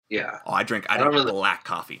Yeah. Oh, I drink black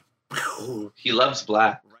coffee. Ooh, he loves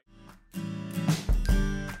black.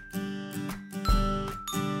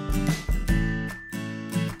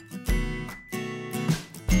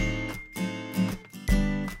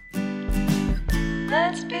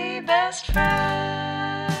 Let's be best friends.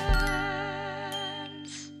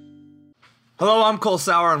 Hello, I'm Cole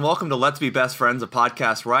Sauer, and welcome to Let's Be Best Friends, a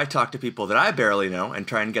podcast where I talk to people that I barely know and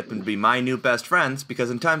try and get them to be my new best friends,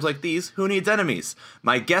 because in times like these, who needs enemies?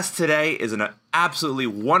 My guest today is an absolutely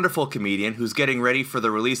wonderful comedian who's getting ready for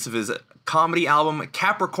the release of his comedy album,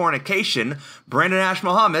 Capricornication, Brandon Ash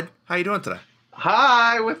Mohammed. How you doing today?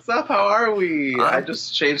 Hi, what's up? How are we? I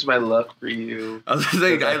just changed my look for you. I was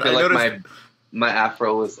saying, I feel like noticed my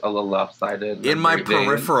afro was a little lopsided. in my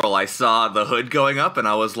peripheral, I saw the hood going up, and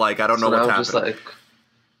I was like, I don't know what's happening. Just like,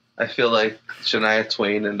 I feel like Shania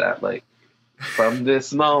Twain in that, like, from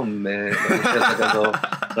this moment. And like a little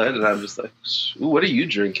hood, and I'm just like, ooh, what are you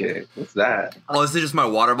drinking? What's that? Oh, this is just my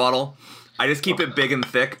water bottle. I just keep it big and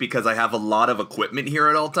thick because I have a lot of equipment here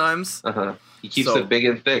at all times. He keeps it big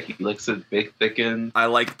and thick. He likes it big, thick, and I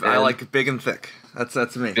like big and thick.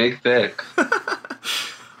 That's me. Big, thick.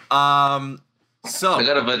 So I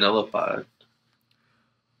got a vanilla pod.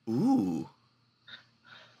 Ooh.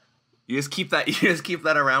 You just keep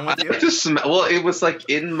that around with you? Well, it was like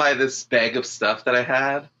in this bag of stuff that I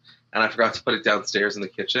had, and I forgot to put it downstairs in the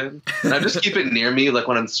kitchen. And I just keep it near me, like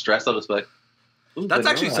when I'm stressed, I'll just be like, ooh, that's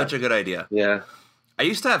actually such a good idea. Yeah. I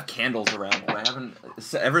used to have candles around, but I haven't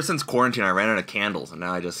ever since quarantine. I ran out of candles, and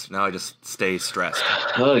now I just stay stressed.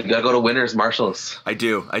 Oh, you gotta go to Winners Marshalls. I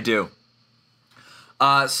do.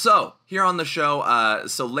 So here on the show,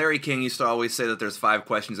 so Larry King used to always say that there's 5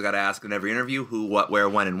 questions I got to ask in every interview: who, what, where,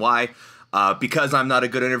 when, and why. Because I'm not a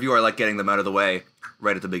good interviewer, I like getting them out of the way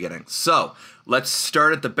right at the beginning. So let's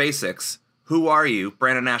start at the basics. Who are you,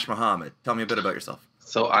 Brandon Ash Mohammed? Tell me a bit about yourself.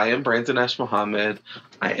 So I am Brandon Ash Mohammed.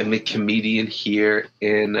 I am a comedian here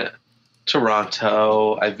in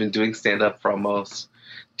Toronto. I've been doing stand-up for almost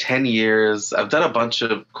 10 years. I've done a bunch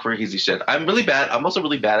of crazy shit. I'm really bad. I'm also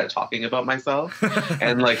really bad at talking about myself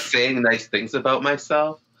and like saying nice things about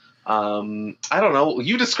myself. I don't know.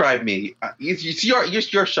 You describe me. It's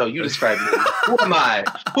your show. You describe me. Who am I?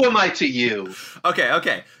 Who am I to you?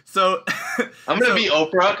 Okay. So I'm going to be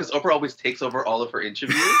Oprah because Oprah always takes over all of her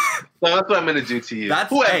interviews. So that's what I'm going to do to you.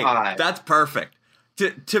 Who am I? That's perfect.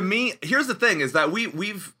 To me, here's the thing: is that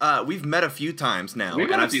we've met a few times now. We've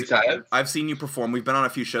met a few times. I've seen you perform. We've been on a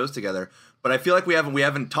few shows together, but I feel like we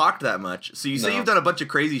haven't talked that much. So you say you've done a bunch of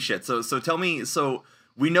crazy shit. So tell me. So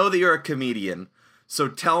we know that you're a comedian. So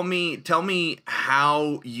tell me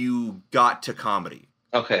how you got to comedy.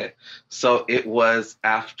 Okay, so it was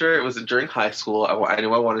during high school. I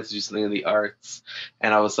knew I wanted to do something in the arts,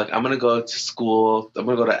 and I was like, I'm gonna go to school. I'm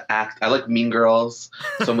gonna go to act. I like Mean Girls,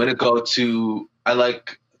 so I'm gonna go to. I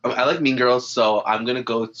like Mean Girls, so I'm going to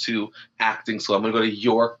go to acting school. I'm going to go to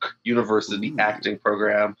York University acting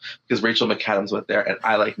program because Rachel McAdams went there, and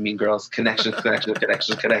I like Mean Girls. Connections.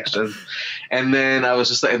 And then I was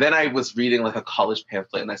just like, and then I was reading like a college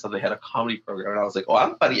pamphlet, and I saw they had a comedy program, and I was like, oh,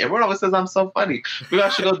 I'm funny. Everyone always says I'm so funny. Maybe I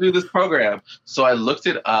should go do this program. So I looked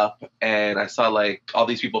it up, and I saw like all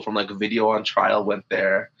these people from like Video on Trial went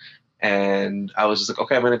there, and I was just like,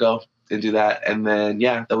 okay, I'm going to go and do that. And then,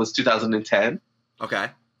 that was 2010. Okay.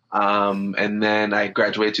 And then I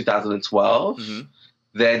graduated 2012. Mm-hmm.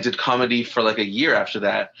 Then did comedy for like a year after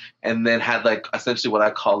that, and then had like essentially what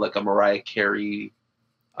I call like a Mariah Carey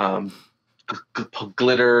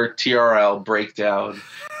glitter TRL breakdown.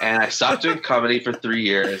 And I stopped doing comedy for 3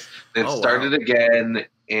 years, then started again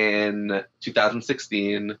in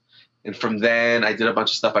 2016. And from then I did a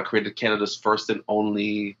bunch of stuff. I created Canada's first and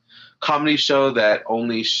only comedy show that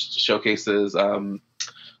only showcases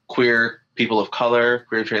queer people of color,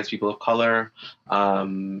 queer and trans people of color.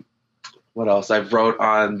 What else? I wrote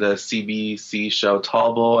on the CBC show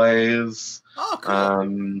Tall Boys. Oh,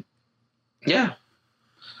 cool.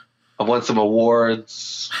 I won some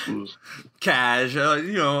awards. Cash,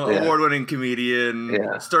 award-winning comedian.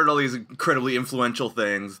 Yeah. Started all these incredibly influential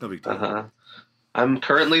things. No big deal. I'm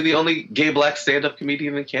currently the only gay black stand-up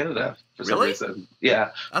comedian in Canada for some reason.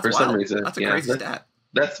 Yeah, that's for wild. some reason. That's a crazy stat.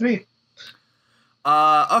 That's me.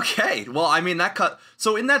 Okay. Well, I mean,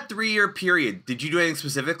 so in that 3-year period, did you do anything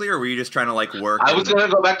specifically, or were you just trying to like work? I was going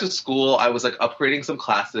to go back to school. I was like upgrading some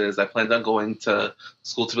classes. I planned on going to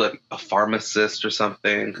school to be like a pharmacist or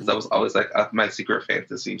something, because that was always like my secret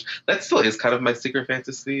fantasy. That still is kind of my secret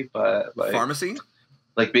fantasy, but like pharmacy?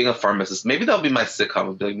 Like being a pharmacist. Maybe that'll be my sitcom.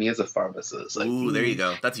 It'll be like me as a pharmacist. Like, ooh, there you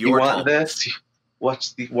go. That's your You want this? You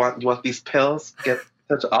want these pills? Get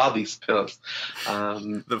touch all these pills.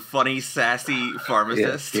 The funny, sassy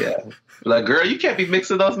pharmacist. Yeah. Like, girl, you can't be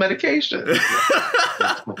mixing those medications.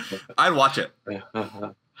 I'd watch it.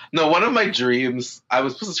 No, one of my dreams, I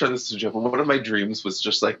was supposed to turn this to a joke, but one of my dreams was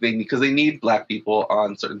just like, because they need black people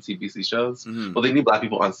on certain CBC shows. Mhm. Well, they need black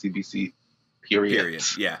people on CBC, period.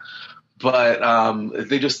 Yeah. But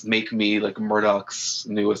they just make me like Murdoch's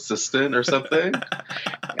new assistant or something.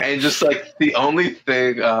 And just like the only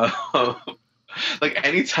thing, like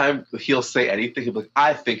anytime he'll say anything, he'll be like,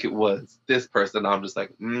 I think it was this person. I'm just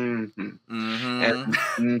like, And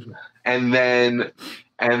then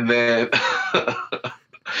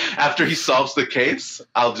after he solves the case,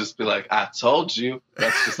 I'll just be like, I told you.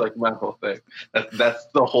 That's just like my whole thing. That's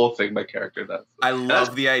the whole thing my character does. I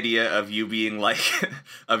love the idea of you being like,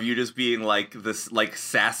 of you just being like this, like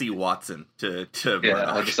sassy Watson to Murdoch.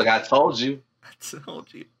 I'm just like, I told you. I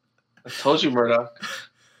told you. I told you, Murdoch.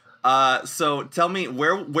 So tell me,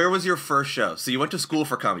 where was your first show? So you went to school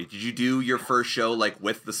for comedy. Did you do your first show like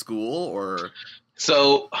with the school or?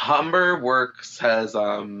 So Humber Works has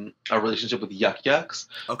a relationship with Yuck Yucks.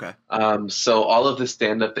 Okay. So all of the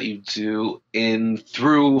stand-up that you do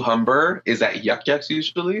through Humber is at Yuck Yucks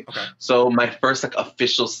usually. Okay. So my first like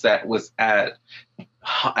official set was at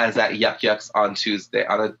Yuck Yucks on Tuesday,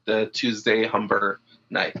 on the Tuesday Humber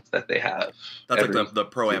nights that they have. That's like the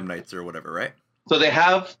Pro-Am nights or whatever, right? So they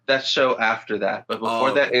have that show after that, but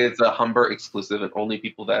before that it's a Humber exclusive, and only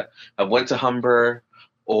people that have went to Humber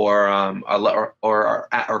or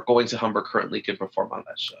are going to Humber currently can perform on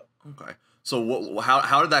that show. Okay. So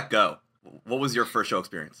how did that go? What was your first show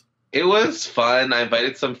experience? It was fun. I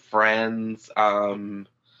invited some friends. I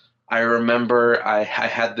remember I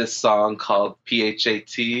had this song called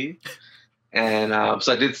PHAT. And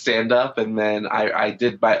so I did stand up, and then I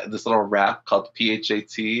did this little rap called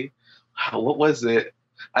PHAT. What was it?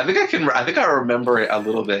 I think I remember it a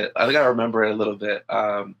little bit.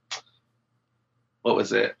 What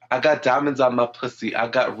was it? I got diamonds on my pussy. I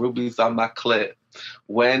got rubies on my clit.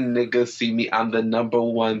 When niggas see me, I'm the number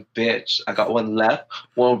one bitch. I got one left,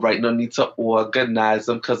 one right. No need to organize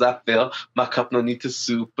them, cause I fill my cup. No need to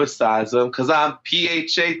supersize them, cause I'm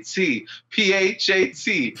PHAT.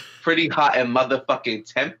 Pretty hot and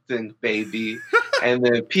motherfucking tempting, baby. And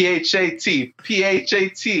then PHAT.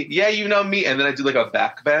 Yeah, you know me. And then I do like a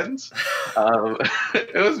back bend.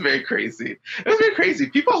 It was very crazy.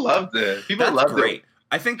 People loved it. That's loved great. it.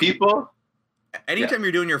 I think people. Anytime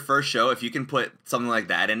you're doing your first show, if you can put something like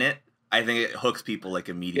that in it, I think it hooks people like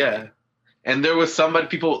immediately. Yeah. And there was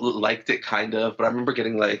people liked it kind of, but I remember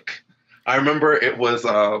getting it was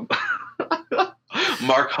Mark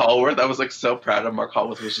Hallworth. I was like so proud of Mark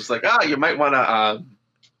Hallworth. Was just like, you might want to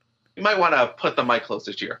put the mic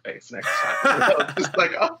closer to your face next time. I was just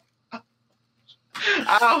like,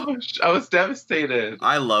 ouch, I was devastated.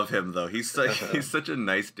 I love him though. He's such a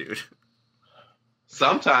nice dude.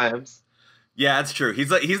 Sometimes. Yeah, it's true. He's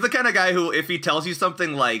the kind of guy who, if he tells you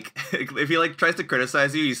something like, if he like tries to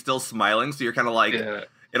criticize you, he's still smiling. So you're kind of like, it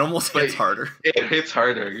almost hits harder. It hits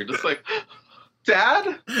harder. You're just like,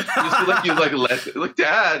 Dad. You just feel like you let it, like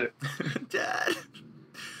Dad. Dad.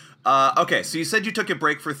 Okay, so you said you took a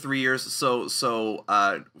break for 3 years. So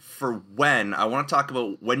for when I want to talk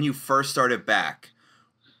about when you first started back.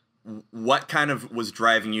 What kind of was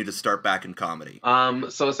driving you to start back in comedy?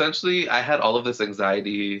 So essentially I had all of this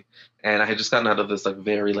anxiety, and I had just gotten out of this like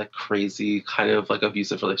very like crazy kind of like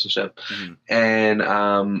abusive relationship. Mm-hmm. And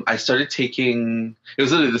I started taking, it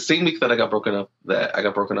was literally the same week that I got broken up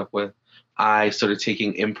with, I started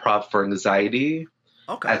taking improv for anxiety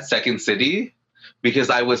at Second City,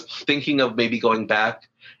 because I was thinking of maybe going back.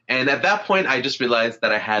 And at that point I just realized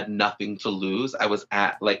that I had nothing to lose. I was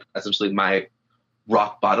at like essentially my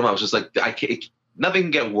rock bottom. I was just like, nothing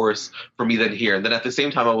can get worse for me than here. And then at the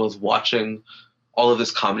same time, I was watching all of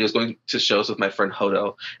this comedy. I was going to shows with my friend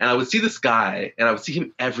Hodo, and I would see this guy, and I would see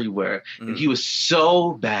him everywhere, and he was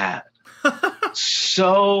so bad,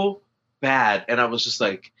 so bad. And I was just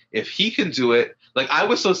like, if he can do it, like I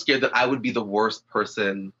was so scared that I would be the worst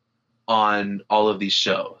person on all of these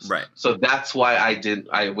shows. Right. So that's why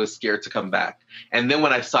I was scared to come back. And then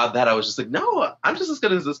when I saw that, I was just like, no, I'm just as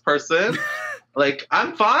good as this person. Like,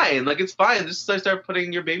 I'm fine. Like, it's fine. Just start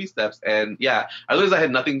putting your baby steps. And yeah, I realized I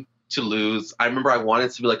had nothing to lose. I remember I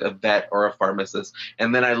wanted to be like a vet or a pharmacist.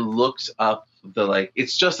 And then I looked up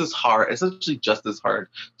it's just as hard, essentially just as hard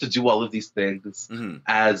to do all of these things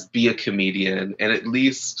as be a comedian. And at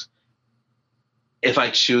least if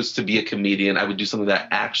I choose to be a comedian, I would do something that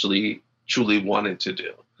I actually truly wanted to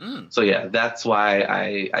do. So yeah, that's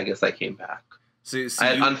why I guess I came back. So I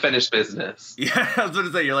had unfinished business. Yeah, I was going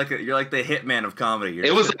to say you're like the hitman of comedy.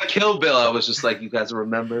 It was like Kill Bill. I was just like, you guys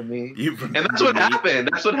remember me? And that's what happened.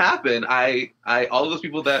 That's what happened. All of those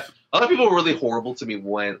people a lot of people were really horrible to me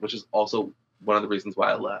which is also one of the reasons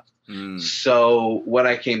why I left. So when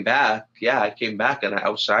I came back, and I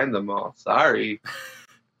outshined them all. Sorry.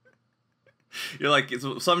 You're like,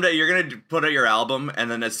 someday you're going to put out your album,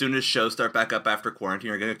 and then as soon as shows start back up after quarantine,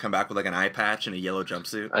 you're going to come back with like an eye patch and a yellow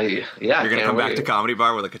jumpsuit. You're going to come back to Comedy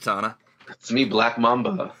Bar with a katana. It's me, Black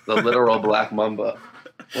Mamba, the literal Black Mamba.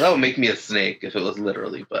 Well, that would make me a snake if it was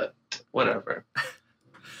literally, but whatever.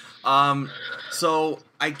 So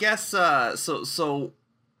I guess so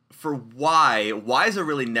for why is a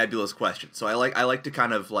really nebulous question. So I like to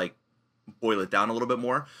kind of like boil it down a little bit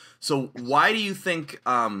more. So why do you think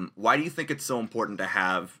it's so important to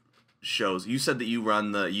have shows? You said that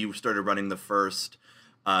you started running the first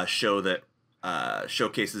show that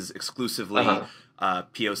showcases exclusively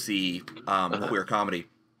POC queer comedy.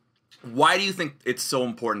 Why do you think it's so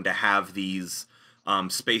important to have these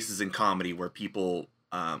spaces in comedy where people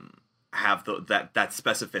have that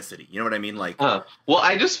specificity? You know what I mean? Like, well,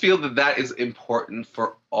 I just feel that is important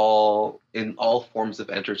for in all forms of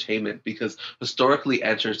entertainment, because historically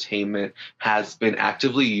entertainment has been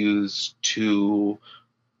actively used to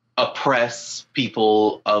oppress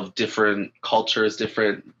people of different cultures,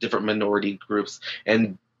 different minority groups,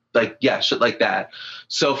 and shit like that.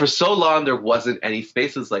 So for so long there wasn't any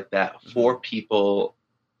spaces like that for people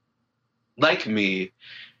like me,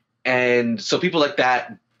 and so people like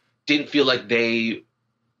that didn't feel like they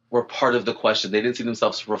were part of the question. They didn't see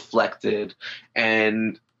themselves reflected,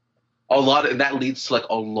 and that leads to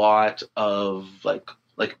a lot of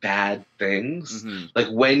bad things. Like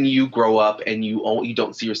when you grow up and you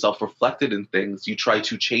don't see yourself reflected in things, you try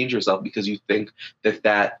to change yourself because you think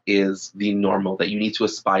that is the normal, that you need to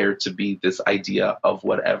aspire to be this idea of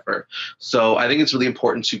whatever. So I think it's really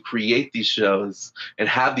important to create these shows and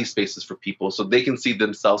have these spaces for people so they can see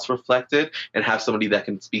themselves reflected and have somebody that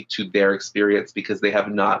can speak to their experience, because they have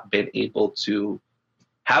not been able to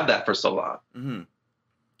have that for so long.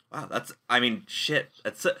 Wow,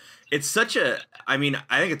 it's such a, I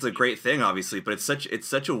think it's a great thing, obviously, but it's such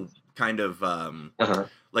a kind of,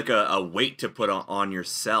 like a weight to put on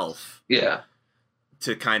yourself. Yeah.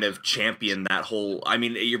 To kind of champion that whole,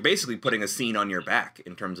 you're basically putting a scene on your back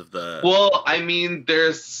in terms of the. Well,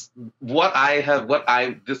 there's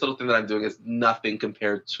this little thing that I'm doing is nothing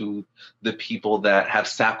compared to the people that have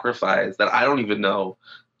sacrificed that I don't even know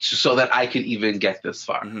so that I could even get this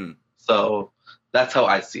far. So that's how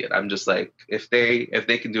I see it. I'm just like, if they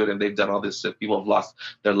can do it and they've done all this shit, people have lost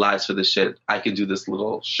their lives for this shit, I can do this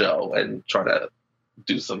little show and try to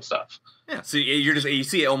do some stuff. Yeah. So you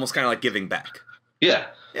see it almost kind of like giving back. Yeah.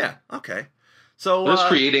 Yeah. Okay. So just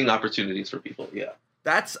creating opportunities for people. Yeah.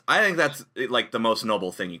 I think that's like the most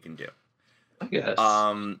noble thing you can do. I guess.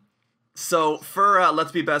 So for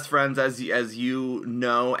Let's Be Best Friends, as you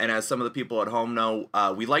know, and as some of the people at home know,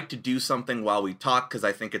 we like to do something while we talk, because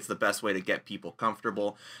I think it's the best way to get people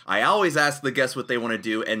comfortable. I always ask the guests what they want to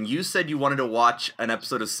do, and you said you wanted to watch an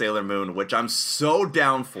episode of Sailor Moon, which I'm so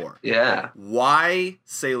down for. Yeah. Why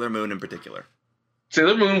Sailor Moon in particular?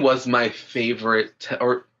 Sailor Moon was my favorite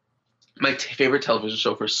favorite television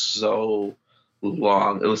show for so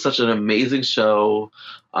long. It was such an amazing show.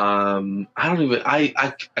 I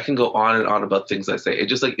can go on and on about things I say. It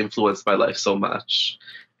just influenced my life so much.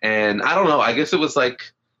 And I don't know, I guess it was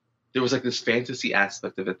there was this fantasy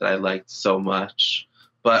aspect of it that I liked so much.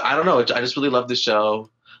 But I don't know, I just really loved the show.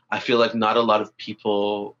 I feel like not a lot of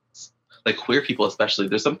people, queer people especially,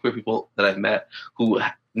 there's some queer people that I've met who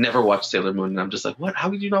never watched Sailor Moon, and I'm just like, what? How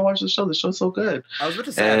could you not watch the show? The show's so good. I was about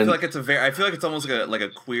to say, I feel like it's almost like a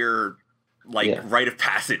queer rite of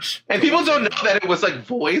passage. And people don't know that it was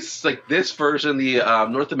voice. This version, the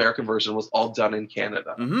North American version, was all done in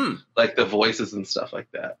Canada. The voices and stuff like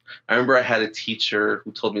that. I remember I had a teacher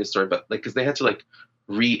who told me a story about because they had to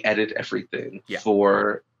re-edit everything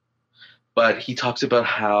but he talked about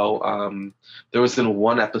how there was in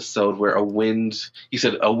one episode where a wind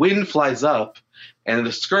flies up and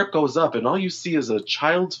the skirt goes up and all you see is a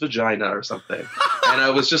child's vagina or something. And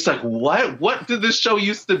I was just like, what did this show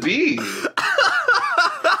used to be?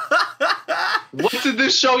 What did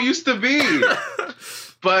this show used to be?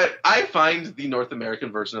 But I find the North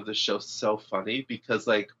American version of this show so funny because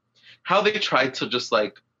how they tried to just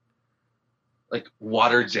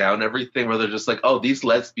water down everything, where they're just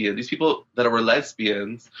these people that were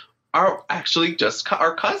lesbians are actually just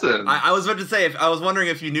our cousins. I was about to say, I was wondering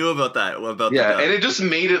if you knew about that. Yeah, and it just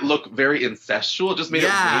made it look very incestual. It just made it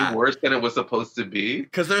way worse than it was supposed to be.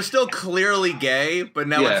 Because they're still clearly gay, but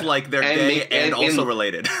now it's like they're gay and also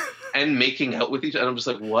related. And making out with each other. I'm just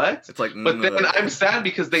like, what? It's like, but then I'm sad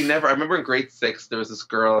because they never. I remember in grade 6 there was this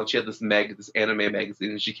girl and she had this anime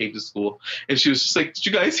magazine, and she came to school and she was just like, "Did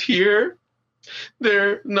you guys hear?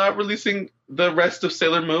 They're not releasing the rest of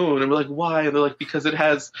Sailor Moon." And we're like, "Why?" And they're like, "Because it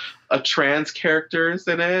has trans characters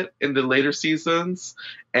in it in the later seasons,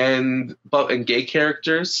 and gay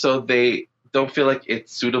characters, so they don't feel like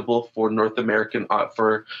it's suitable for North American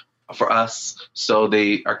for us, so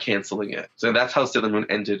they are canceling it." So that's how Sailor Moon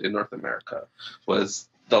ended in North America. Was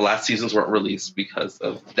the last seasons weren't released because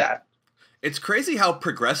of that. It's crazy how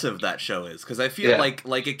progressive that show is, because I feel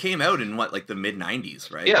like it came out in the mid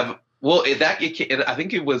 90s, right? Yeah. Well, I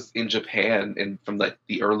think it was in Japan from like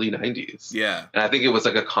the early 90s. Yeah. And I think it was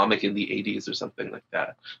like a comic in the 80s or something like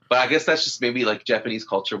that. But I guess that's just maybe like Japanese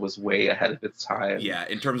culture was way ahead of its time. Yeah,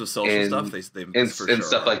 in terms of social stuff, and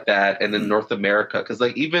stuff like that. And then North America, because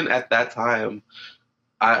like even at that time,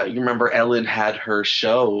 you remember Ellen had her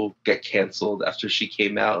show get canceled after she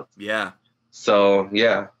came out. Yeah. So,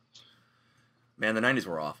 yeah. Man, the 90s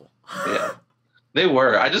were awful. Yeah. They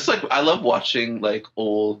were. I love watching like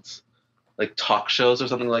old like talk shows or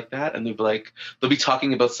something like that, and they'll be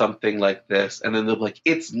talking about something like this, and then they'll be like,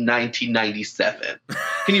 "It's 1997.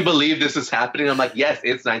 Can you believe this is happening?" I'm like, "Yes,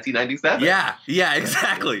 it's 1997." Yeah,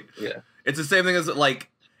 exactly. Yeah. It's the same thing as like,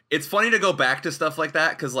 it's funny to go back to stuff like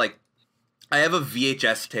that, because like I have a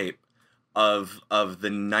VHS tape of the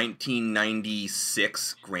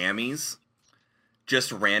 1996 Grammys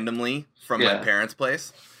just randomly from my parents'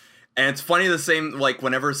 place. And it's funny, the same, like,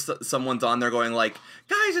 whenever someone's on there going, like,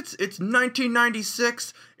 "Guys, it's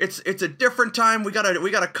 1996. It's a different time. We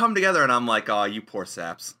gotta come together." And I'm like, "Oh, you poor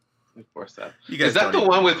saps." You poor sap. You guys is that the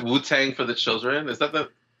one with Wu-Tang for the Children? Is that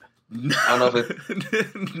the? No. I don't know if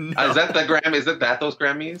it's. No. Is that the Grammy? Is it those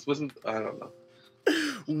Grammys? I don't know.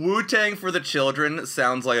 Wu-Tang for the Children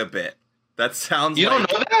sounds like a bit. That sounds. You don't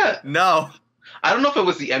know that? No. I don't know if it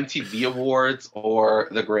was the MTV Awards or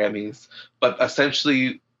the Grammys, but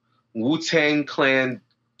essentially, Wu-Tang Clan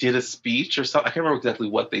did a speech or something. I can't remember exactly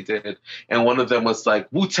what they did. And one of them was like,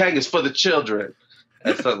 "Wu-Tang is for the children,"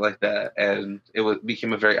 and something like that. And it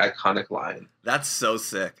became a very iconic line. That's so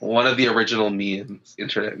sick. One of the original memes,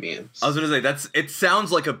 internet memes. I was going to say, it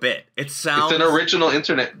sounds like a bit. It's an original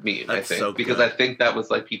internet meme, I think. So because I think that was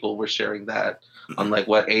like people were sharing that on like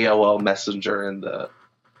what AOL Messenger and the...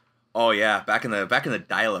 Oh yeah, back in the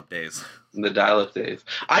dial-up days. In the dial-up days.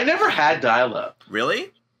 I never had dial-up.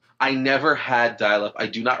 Really? I never had dial-up. I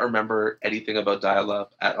do not remember anything about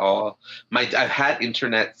dial-up at all. I've had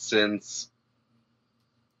internet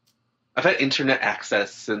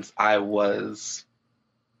access since I was,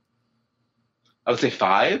 I would say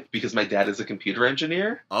 5, because my dad is a computer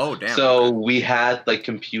engineer. Oh, damn. So we had like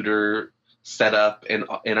computer set up in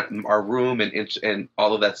our room and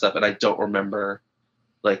all of that stuff, and I don't remember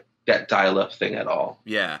like that dial-up thing at all.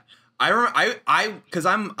 Yeah. Because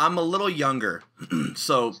I'm a little younger,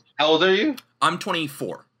 so... How old are you? I'm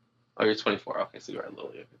 24. Oh, you're 24. Okay, so you're a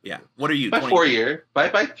little younger. Yeah. What are you? By 4 years. By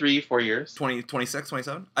 3-4 years. 26,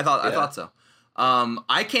 27? I thought so.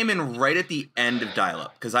 I came in right at the end of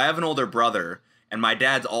dial-up, because I have an older brother, and my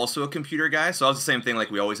dad's also a computer guy, so I was the same thing, like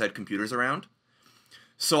we always had computers around.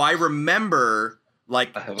 So I remember,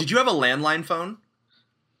 like, did you have a landline phone?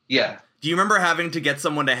 Yeah. Do you remember having to get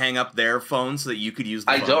someone to hang up their phone so that you could use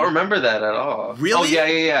the phone? I don't remember that at all. Really? Oh,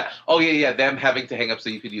 yeah. Oh, yeah. Them having to hang up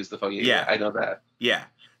so you could use the phone. Yeah. I know that. Yeah.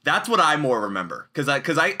 That's what I more remember. Because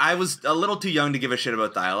I was a little too young to give a shit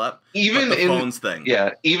about dial-up. Even the phones thing.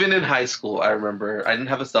 Yeah. Even in high school, I remember. I didn't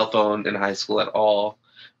have a cell phone in high school at all.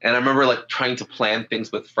 And I remember like trying to plan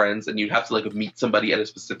things with friends, and you'd have to like meet somebody at a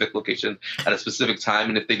specific location at a specific time,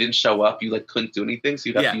 and if they didn't show up, you like couldn't do anything, so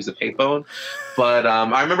you'd have to use a payphone. But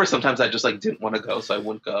I remember sometimes I just like didn't want to go, so I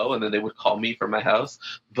wouldn't go, and then they would call me from my house.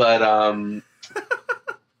 But oh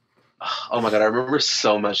my god, I remember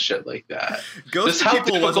so much shit like that. Ghost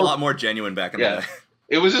People was a lot more genuine back in the day.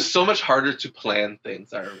 It was just so much harder to plan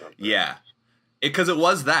things, I remember. Yeah. Because it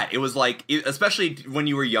was that. It was like, especially when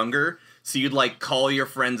you were younger, so you'd like call your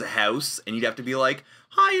friend's house and you'd have to be like,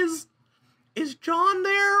 "Hi, is John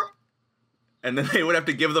there?" And then they would have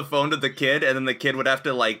to give the phone to the kid, and then the kid would have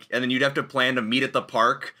to like, and then you'd have to plan to meet at the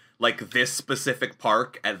park, like this specific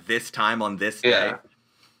park at this time on this day. Yeah.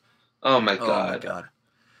 Oh my god.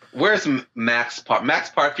 Where's Max Park? Max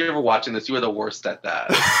Park, if you're ever watching this, you are the worst at that.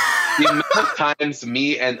 The amount of times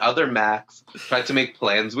me and other Max tried to make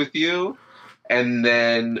plans with you, and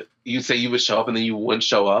then you'd say you would show up and then you wouldn't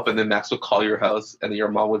show up, and then Max would call your house and then your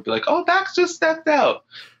mom would be like, "Oh, Max just stepped out."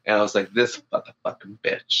 And I was like, "This motherfucking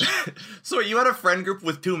bitch." So you had a friend group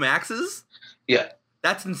with 2 Maxes? Yeah.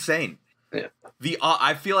 That's insane. Yeah.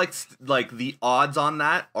 I feel like the odds on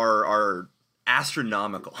that are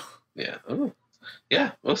astronomical. Yeah. Ooh.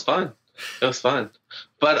 Yeah, it was fun. It was fun.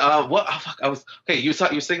 But what? Oh, fuck! I was okay. You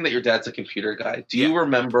were saying that your dad's a computer guy. Do you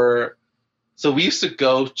remember? So we used to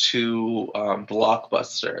go to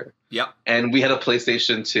Blockbuster. Yep. And we had a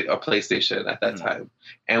PlayStation at that time,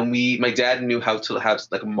 and my dad knew how to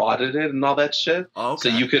like modded it and all that shit. Oh, okay.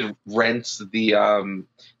 So you could rent so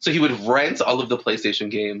he would rent all of the PlayStation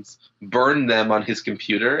games, burn them on his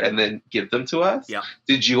computer, and then give them to us. Yeah.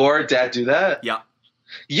 Did your dad do that? Yeah.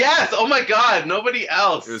 Yes. Oh my God. Nobody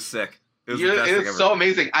else. It was sick. It was the best thing ever. So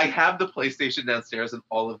amazing. I have the PlayStation downstairs and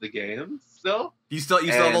all of the games still. You still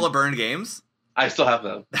have all the burned games? I still have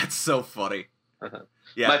them. That's so funny. Uh-huh.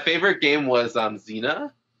 Yeah. My favorite game was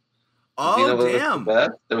Xena. Oh, Xena was damn. the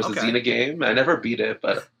best. There was Okay. a Xena game. I never beat it,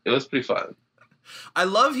 but it was pretty fun. I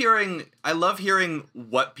love hearing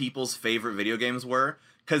what people's favorite video games were,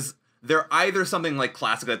 because they're either something like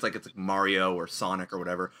classic, it's like Mario or Sonic or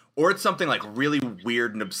whatever, or it's something like really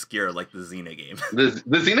weird and obscure like the Xena game. The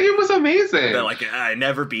Xena game was amazing. They're like, I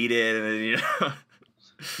never beat it, and then, you know.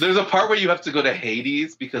 There's a part where you have to go to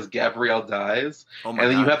Hades because Gabrielle dies, Oh my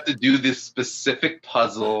and then God. you have to do this specific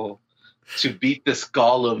puzzle to beat this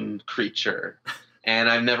golem creature. And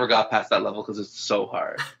I've never got past that level because it's so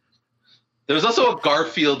hard. There was also a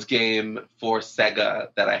Garfield game for Sega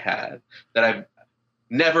that I had that I've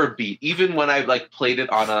never beat. Even when I like played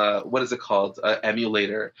it on a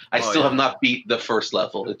emulator, I still have not beat the first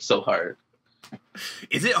level. It's so hard.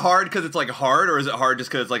 Is it hard because it's like hard, or is it hard just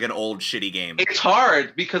because it's like an old shitty game? It's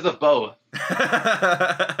hard because of both.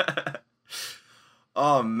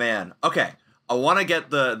 Oh man. Okay. I want to get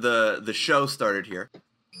the show started here.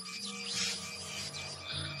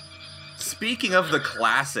 Speaking of the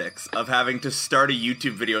classics of having to start a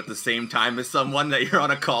YouTube video at the same time as someone that you're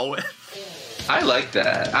on a call with. I like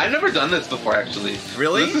that. I've never done this before, actually.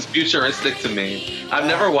 Really? This is futuristic to me. I've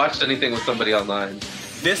never watched anything with somebody online.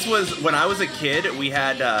 This was when I was a kid. We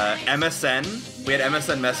had MSN. We had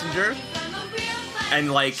MSN Messenger,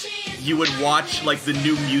 and like you would watch like the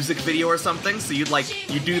new music video or something. So you'd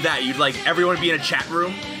do that. You'd like everyone would be in a chat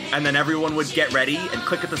room, and then everyone would get ready and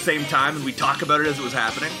click at the same time, and we talk about it as it was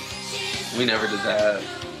happening. We never did that.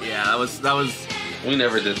 Yeah, that was. We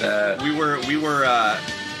never did that. We were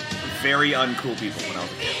very uncool people when I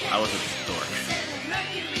was a kid. I was a dork.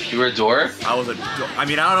 You were a dork? I was a dork. I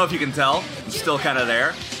mean, I don't know if you can tell. I'm still kind of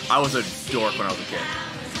there. I was a dork when I was a kid.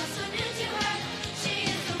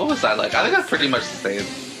 What was that like? I think that's pretty much the same.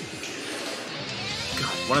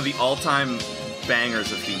 God, one of the all-time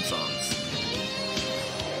bangers of theme songs.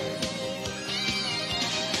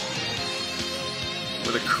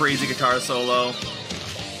 With a crazy guitar solo.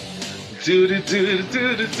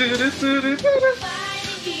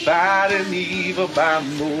 Fighting evil by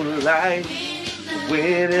moonlight,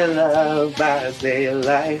 winning love by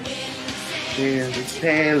daylight. In the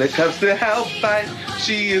pain that comes to help fight,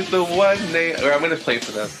 she is the one name. Or I'm gonna play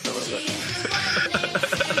for them. A little bit.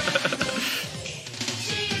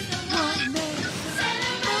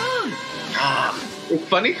 It's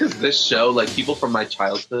funny because this show, like people from my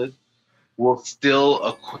childhood, will still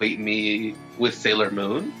equate me with Sailor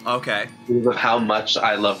Moon Okay. because of how much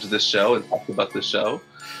I loved this show and talked about this show.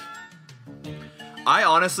 I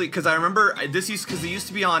honestly, because I remember because it used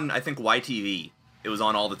to be on, I think, YTV. It was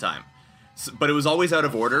on all the time. But it was always out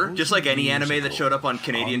of order. Just like any anime that showed up on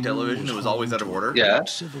Canadian television, it was always out of order. Yeah.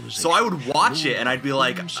 So I would watch it and I'd be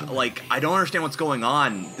like, I don't understand what's going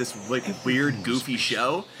on. This like weird, goofy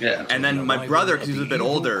show. Yeah. And then my brother, because he was a bit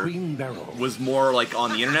older, was more like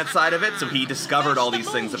on the internet side of it. So he discovered all these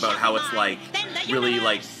things about how it's like really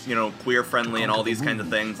like, you know, queer friendly and all these kinds of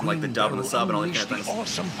things, and like the dub and the sub and all these kind of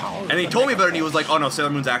things. And he told me about it and he was like, oh no, Sailor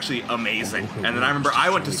Moon's actually amazing. And then I remember I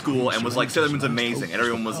went to school and was like, Sailor Moon's amazing. And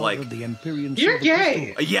everyone was like, You're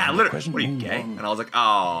gay. yeah, literally. What are you, gay? And I was like,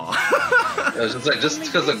 oh. It was just like, just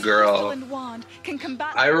because a girl.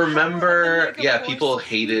 I remember, yeah, people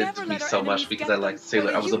hated me so much because I liked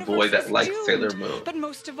Sailor. I was a boy that liked Sailor Moon.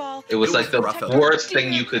 It was like the rough. worst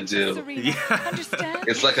thing you could do. Yeah.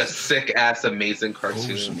 It's like a sick ass amazing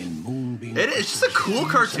cartoon. It's just a cool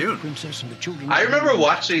cartoon. I remember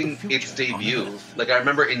watching its debut. Like I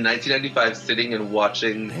remember in 1995 sitting and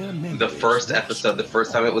watching the first episode, the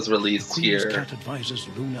first time it was released here,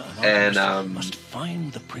 and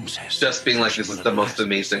just being like, this is the most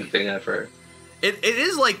amazing thing ever. It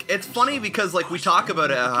is like, it's funny because like we talk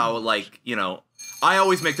about it how like, you know, I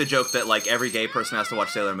always make the joke that like every gay person has to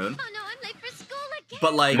watch Sailor Moon. Oh no, I'm late for school again.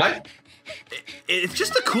 But like, What? it's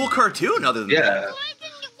just a cool cartoon. Other than Yeah.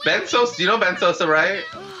 Ben Sosa, do you know Ben Sosa, right?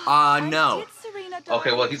 No.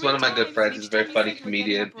 Okay, well, he's one of my good friends. He's a very funny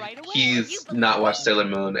comedian. He's not watched Sailor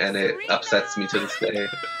Moon, and it upsets me to this day.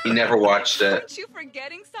 He never watched it. Aren't you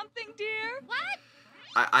forgetting something, dear? What?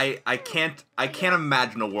 I can't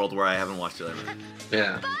imagine a world where I haven't watched Sailor Moon.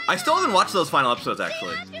 Yeah. I still haven't watched those final episodes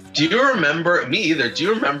actually. Do you remember, me either, do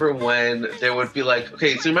you remember when there would be like,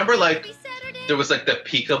 okay, so remember like, there was like the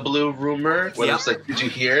Peekaboo rumor, where it was like, did you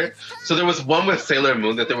hear? So there was one with Sailor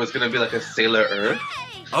Moon that there was going to be like a Sailor Earth.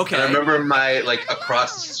 Okay. And I remember my like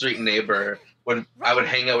across the street neighbor, when I would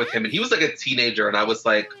hang out with him, and he was like a teenager, and I was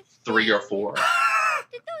like 3 or 4.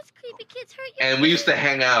 Did those creepy kids hurt you? And we used to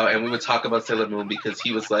hang out, and we would talk about Sailor Moon because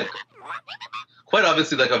he was like, quite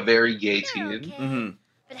obviously like a very gay teen. hmm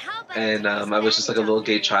But how about And I was just like a little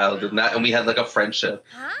gay child, and we had like a friendship.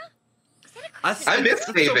 Huh? Is that a creepy I miss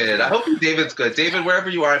David. I hope David's good. David, wherever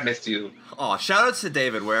you are, I miss you. Oh, shout outs to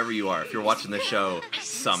David wherever you are if you're watching this show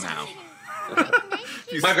somehow. You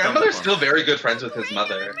My stumbled grandmother's on- still very good friends with his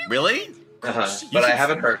mother. Really? But I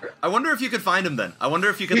haven't heard her. I wonder if you could find him then. I wonder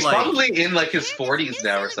if you could He's like. probably in like his 40s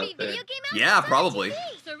now or something. Yeah, probably.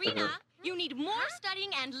 Serena, you need more studying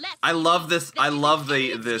and less. I love this. I love the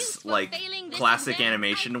Excuse this for like failing this classic exam.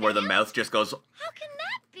 animation where the mouth just goes. How can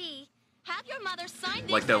that be? Have your mother sign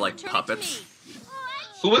this Like they're and like return it to puppets. me.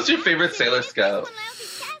 What? Who was your favorite Sailor Scout?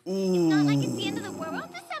 It's not like it's the end of the world or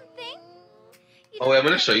something. You Oh, wait, I'm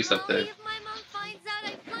don't gonna show you have to call me something. if my mom finds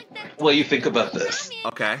out I flunked that What do you think about this?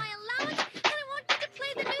 Okay. my allowance, and I want you to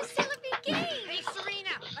play the new Sailor V game. Hey, Serena,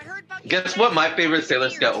 I heard about Guess what my favorite Sailor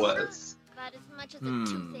Scout was? About as much as Hmm. a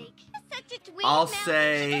toothache. Such a dweeb I'll now.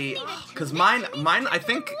 say, She doesn't need a because toothpaste. mine. I She's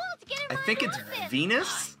think too old to get her I think mom it's an office.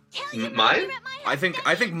 Venus. Tell your Mine? mother at my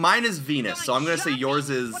I think mine is Venus. So I'm gonna say yours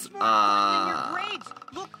is What's more important than your grades?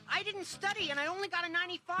 Look, I didn't study and I only got a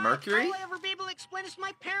 95. Mercury? How will I ever be able to explain this to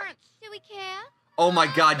my parents? Do we care? Oh my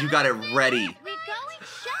God, you got it ready. We're going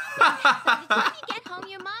shopping. By the time you get home,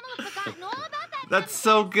 your mama will have forgotten all about that. That's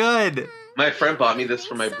so good. My friend bought me this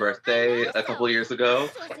for my birthday a couple years ago.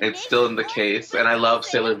 And it's still in the case, and I love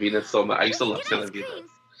Sailor Venus so much. I used to love Sailor Venus. Then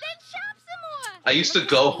shop some more. I used to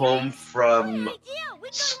go home from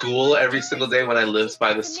school every single day when I lived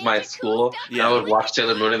by my school. Yeah. I would watch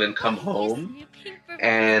Sailor Moon and then come home.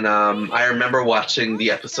 And I remember watching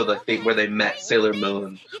the episode where they met Sailor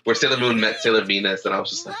Moon, where Sailor Moon met Sailor Venus, and I was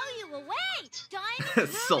just like,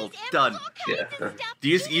 Sold. Done. yeah. Do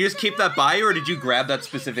you just keep that by you, or did you grab that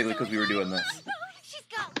specifically because we were doing this? She's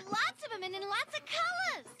got lots of them and in lots of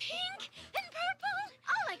colors. Pink and purple.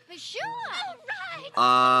 Oh, like for sure.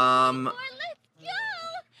 All right. More,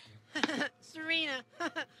 let's go. Serena,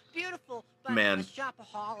 beautiful, but Man. a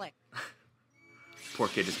shopaholic. Poor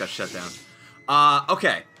kid just got shut down.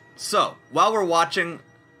 Okay. So while we're watching,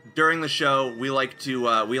 during the show, we like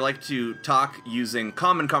to talk using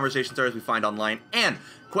common conversation starters we find online and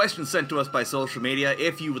questions sent to us by social media.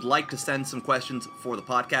 If you would like to send some questions for the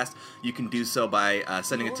podcast, you can do so by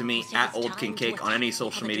sending it to me at Old King Cake on any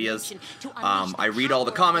social medias. I read all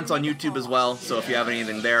the comments on YouTube as well, so if you have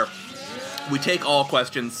anything there, we take all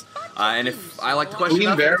questions. And if I like the question, Queen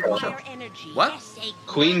enough, Beryl. sure. What?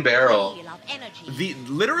 Queen Beryl.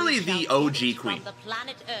 Literally the OG queen.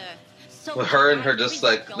 With her and her just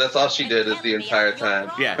like, that's all she did is the entire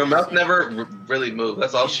time. Yeah. Her mouth never really moved.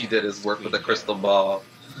 That's all she did is work with a crystal ball.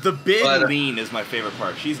 The big But, lean is my favorite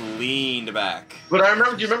part. She's leaned back. But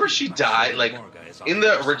do you remember she died? Like, in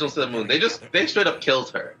the original Sailor Moon, they straight up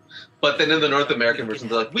killed her. But then in the North American version,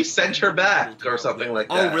 they're like, we sent her back, or something like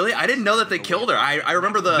that. Oh, really? I didn't know that they killed her. I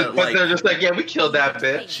remember the, But they're like, just like, yeah, we killed that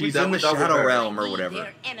bitch. she's We in the done with Shadow her. Realm or whatever.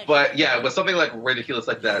 But yeah, it was something like ridiculous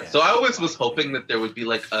like that. So I always was hoping that there would be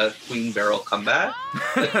like a Queen Beryl comeback.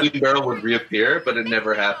 Like Queen Beryl would reappear, but it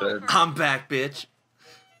never happened. I'm back, bitch.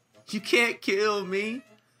 You can't kill me.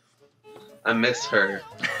 I miss her.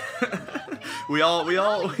 We all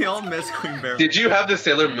miss Queen Beryl. Did you have the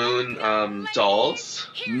Sailor Moon dolls?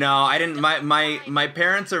 No, I didn't. My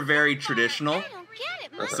parents are very traditional, I don't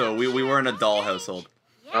get it. Mom. so we weren't a doll household.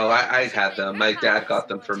 Oh, I had them. My dad got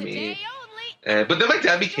them for me. But then my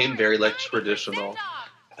dad became very like traditional.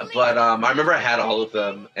 But I remember I had all of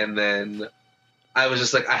them, and then I was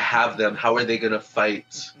just like, I have them. How are they gonna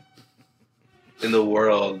fight in the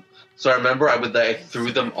world? So I remember I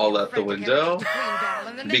threw them all out the window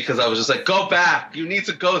because I was just like, go back. You need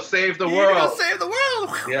to go save the You world. gotta save the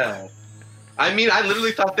world. Yeah. I mean, I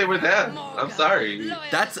literally thought they were them. I'm sorry.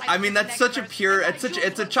 That's such a pure. It's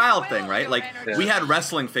a child thing, right? Like Yeah. we had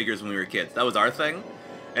wrestling figures when we were kids. That was our thing,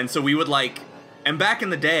 and so we would like And back in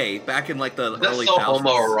the day, back in like the That's early so thousands,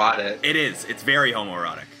 homoerotic. it is. It's very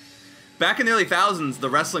homoerotic. Back in the early thousands, the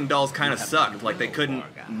wrestling dolls kind of sucked. Like they couldn't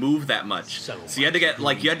move that much, so you had to get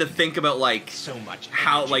like you had to think about like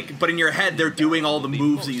how like. But in your head, they're doing all the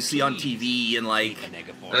moves that you see on TV and like.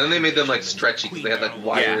 And then they made them like stretchy because they had like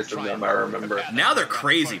wires in them. I remember. Now they're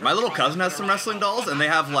crazy. My little cousin has some wrestling dolls, and they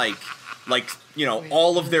have like you know,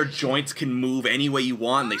 all of their joints can move any way you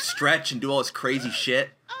want. And they stretch and do all this crazy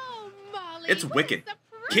shit. It's wicked.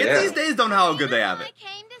 Kids these days don't know how good they have it.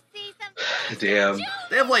 Damn.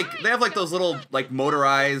 They have like those little like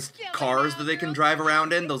motorized cars that they can drive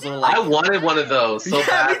around in. Those little like. I wanted one of those so yeah,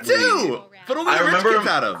 badly. me too. But only the rich kids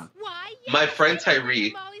had them. My friend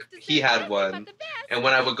Tyreek, he had one, and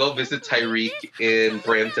when I would go visit Tyreek in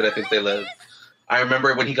Brampton, I think they live. I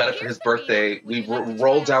remember when he got it for his birthday, we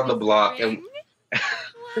rolled down the block, and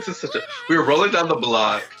we were rolling down the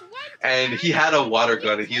block, and he had a water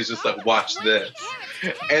gun, and he was just like, "Watch this."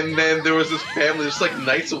 And then there was this family, this like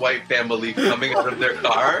nice white family coming out of their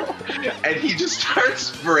car, and he just starts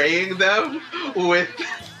spraying them with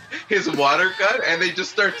his water gun, and they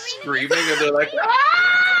just start screaming, and they're like, "Ah!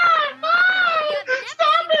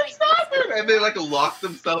 Stop it! And they like lock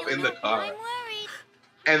themselves in the car.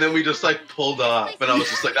 And then we just like pulled off, and I was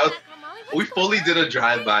just like, we fully did a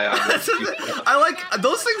drive-by on this. I like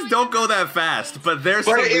those things don't go that fast, but their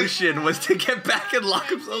solution was to get back and lock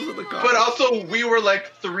themselves in the car. But also, we were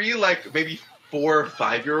like three, like maybe 4 or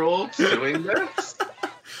 5-year-olds doing this,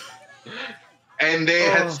 and they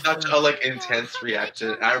had such a like intense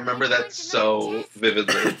reaction. I remember that so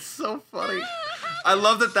vividly. It's so funny. I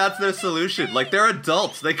love that that's their solution. Like, they're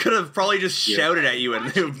adults. They could have probably just shouted at you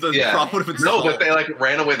and the problem would have been solved. No, but they, like,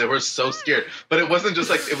 ran away. They were so scared. But it wasn't just,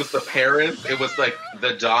 like, it was the parents. It was, like,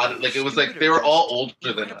 the daughter. Like, it was, like, they were all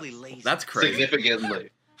older than us. That's crazy.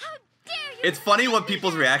 Significantly. It's funny what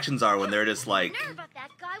people's reactions are when they're just, like,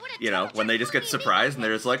 you know, when they just get surprised and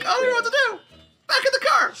they're just like, oh, we know what to do. Back in the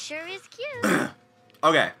car. Sure is cute.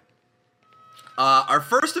 Okay. Our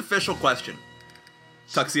first official question.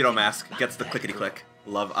 Tuxedo Mask gets the clickety click.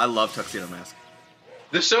 I love Tuxedo Mask.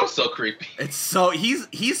 This show's so creepy. It's so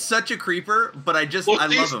he's such a creeper, but I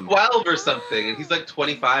love him. 12 or something, and he's like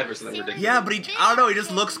 25 or something ridiculous. Yeah, but I don't know. He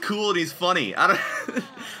just looks cool and he's funny. I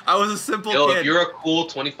was a simple kid. If you're a cool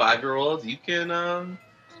 25-year-old, you can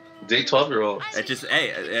date 12-year-olds.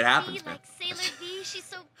 It happens, man.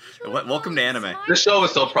 Welcome to anime. This show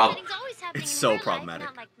is so problematic. It's so problematic.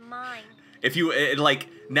 If you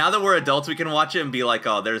now that we're adults, we can watch it and be like,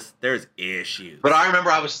 oh, there's issues. But I remember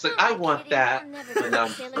I was just like, I want that.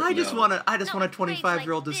 I just want a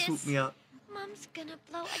 25-year-old to swoop me up. Mom's gonna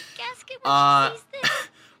blow a gasket when she sees this.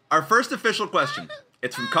 Our first official question.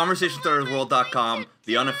 It's from ConversationStartersWorld.com,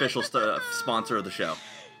 the unofficial sponsor of the show.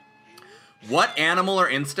 What animal or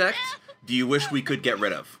insect do you wish we could get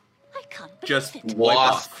rid of? Just wipe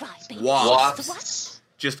off. Wasps.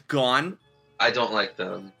 Just gone. I don't like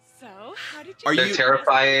them. So, how did you They're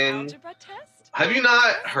terrifying. algebra test? Have you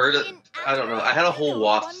not heard of... I don't know. I had a whole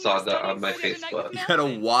wasp saga on my Facebook. You had a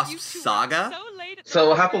wasp saga? So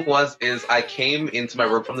what happened is I came into my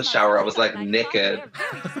room from the shower. I was like naked,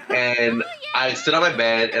 and I sit on my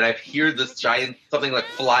bed and I hear this giant something like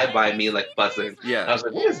fly by me, like buzzing. Yeah. And I was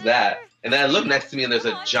like, what is that? And then I look next to me and there's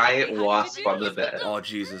a giant wasp on the bed. Oh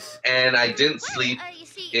Jesus! And I didn't sleep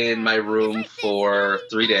in my room for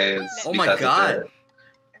 3 days. Oh my God!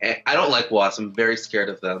 And I don't like wasps. I'm very scared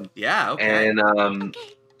of them. Yeah. Okay. And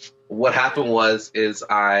what happened is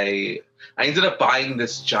I ended up buying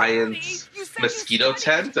this giant mosquito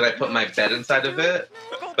tent and I put my bed inside of it,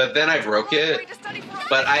 but then I broke it.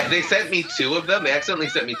 But they sent me 2 of them. They accidentally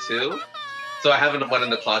sent me 2. So I have one in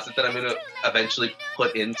the closet that I'm going to eventually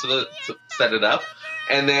put to set it up.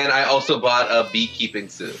 And then I also bought a beekeeping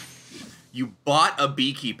suit. You bought a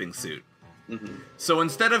beekeeping suit. Mm-hmm. So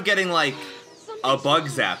instead of getting like a bug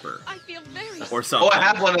zapper or something. Oh, I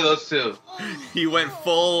have one of those too. You went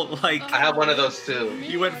full like. I have one of those too.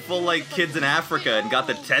 You went full like Kids in Africa and got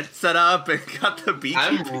the tent set up and got the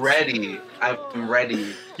beekeeping. I'm ready. I'm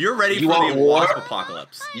ready. You're ready for the wasp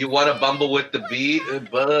apocalypse. You want to bumble with the bee?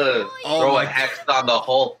 Buzz. Throw a hex on the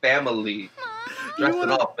whole family. Dressing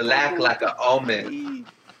all black like an omen.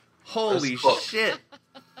 Holy shit.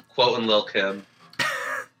 Quoting Lil' Kim.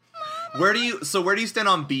 Where do you stand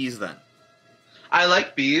on bees then? I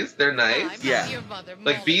like bees. They're nice. Yeah.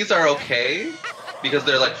 Like, bees are okay because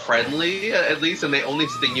they're, like, friendly, at least, and they only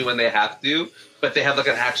sting you when they have to, but they have, like,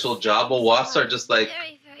 an actual job. Well, wasps are just, like,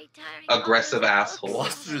 aggressive assholes.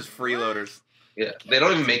 Wasps are just freeloaders. Yeah. They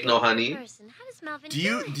don't even make no honey. Do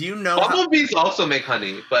you know Bumblebees also make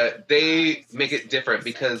honey, but they make it different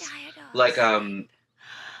because, like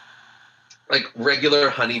like regular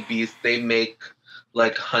honeybees, they make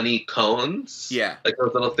like honey cones. Yeah. Like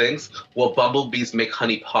those little things. Well, bumblebees make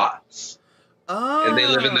honey pots. Oh. And they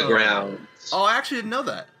live in the ground. Oh, I actually didn't know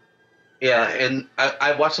that. Yeah, and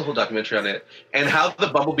I watched the whole documentary on it. And how the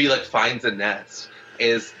bumblebee like finds a nest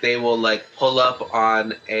is they will like pull up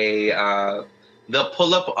on a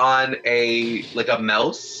like a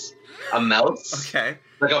mouse. Okay.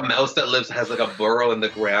 Like a mouse that has like a burrow in the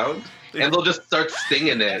ground. And they'll just start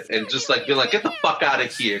stinging it and just like be like, get the fuck out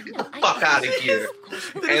of here. Get the fuck out of here.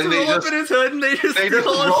 And they just roll up in his hood and they just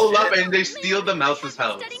roll up and they steal the mouse's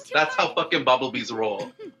house. That's how fucking bumblebees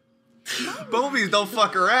roll. Bumblebees don't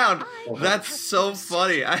fuck around. That's so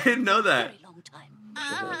funny. I didn't know that.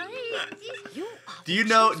 Do you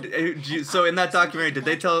know? So in that documentary, did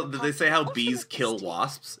they say how bees kill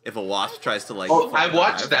wasps if a wasp tries to like? Oh, I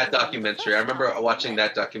watched that documentary. I remember watching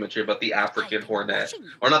that documentary about the African hornet,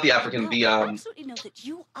 or not the African, the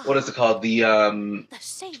what is it called? The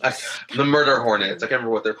murder hornets. I can't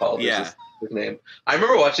remember what they're called. Yeah. Name. I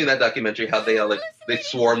remember watching that documentary. How they they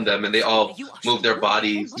swarm them and they all move their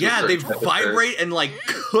bodies. Yeah, they vibrate and like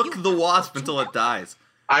cook the wasp until it dies.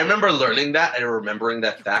 I remember learning that and remembering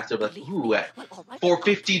that fact of like, ooh, at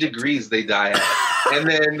 450 degrees they die at. And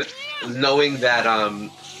then knowing that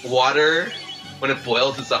water, when it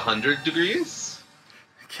boils, it's 100 degrees.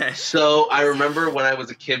 Okay. So I remember when I was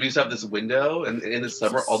a kid, we used to have this window, and in the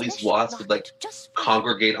summer, all these wasps would like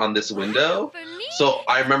congregate on this window. So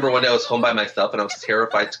I remember one day I was home by myself, and I was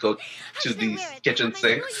terrified to go to the kitchen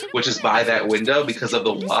sink, which is by that window because of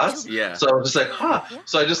the wasps. Yeah. So I was just like, huh.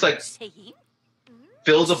 So I just like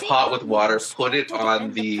filled a pot with water, put it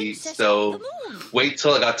on the stove, wait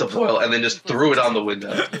till it got to boil, and then just threw it on the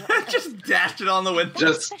window. Just dashed it on the window.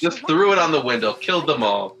 Just threw it on the window, killed them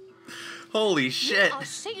all. Holy shit.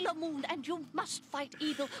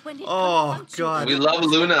 Oh God. We love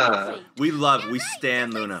Luna. We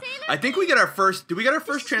stan Luna. I think we get our first. Did we get our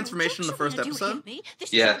first transformation in the first episode?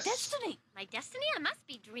 Yes. My destiny? I must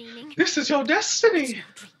be dreaming. This is your destiny.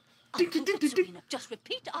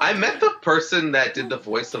 I met the person that did the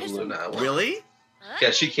voice of Luna. Really?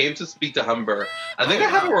 Yeah, she came to speak to Humber. I think I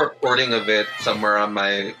have a recording of it somewhere on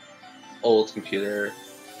my old computer.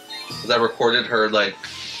 Because I recorded her, like,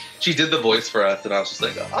 she did the voice for us, and I was just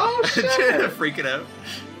like, oh, shit. Freaking out.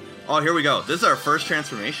 Oh, here we go. This is our first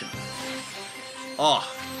transformation. Oh.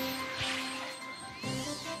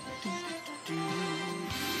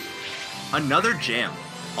 Another jam.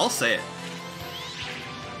 I'll say it.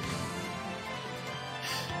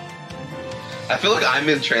 I feel like I'm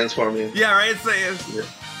in Transforming. Yeah, right? It's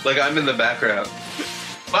like I'm in the background.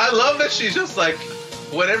 But I love that she's just like,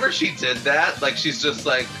 whenever she did that, like she's just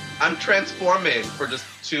like, I'm transforming for just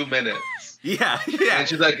 2 minutes. Yeah. And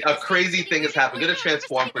she's like, a crazy thing is happening. I'm gonna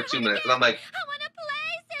transform for 2 minutes. And I'm like,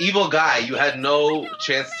 evil guy, you had no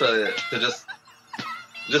chance to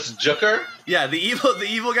just juke her? Yeah, the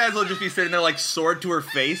evil guys will just be sitting there like sword to her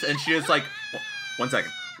face, and she is like, 1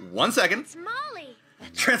 second. 1 second. It's Molly.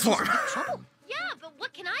 Transform. Yeah, but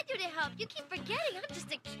what can I do to help? You keep forgetting I'm just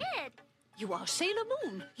a kid. You are Sailor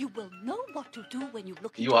Moon. You will know what to do when you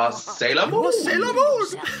look into You are her heart. Sailor Moon. You are Sailor Moon.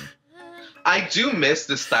 I do miss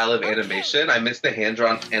this style of animation. I miss the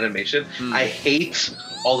hand-drawn animation. I hate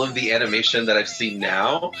all of the animation that I've seen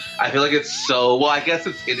now. I feel like it's so... Well, I guess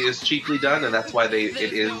it is cheaply done, and that's why it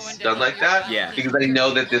is done like that. Yeah. Because I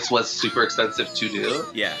know that this was super expensive to do.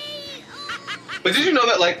 Yeah. But did you know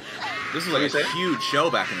that, like... This was like a huge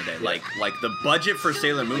show back in the day. Like the budget for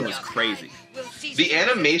Sailor Moon was crazy. The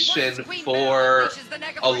animation for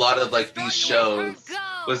a lot of like these shows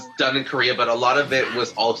was done in Korea, but a lot of it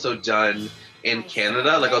was also done in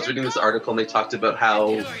Canada. Like I was reading this article and they talked about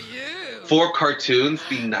how for cartoons,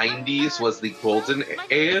 the 90s was the golden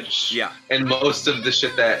age. Yeah. And most of the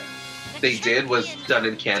shit that they did was done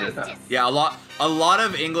in Canada. Yeah, a lot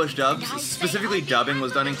of English dubs, specifically dubbing,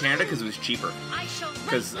 was done in Canada because it was cheaper.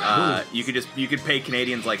 Because you could pay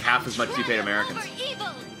Canadians like half as much as you paid Americans.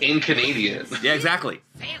 In Canadian. Yeah, exactly.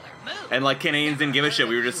 And like Canadians didn't give a shit.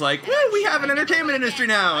 We were just like, woo, we have an entertainment industry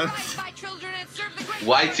now.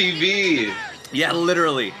 YTV. Yeah,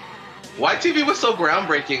 literally. YTV was so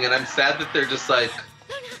groundbreaking, and I'm sad that they're just like.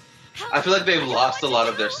 I feel like they've lost a lot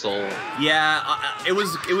of their soul. Yeah, it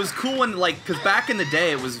was cool when like because back in the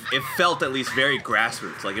day it felt at least very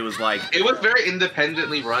grassroots. Like it was very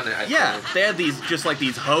independently run. I think. They had these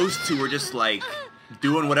hosts who were just like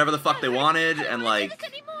doing whatever the fuck they wanted, and like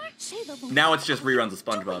now it's just reruns of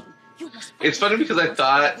SpongeBob. It's funny because I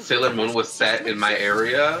thought Sailor Moon was set in my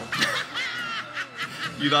area.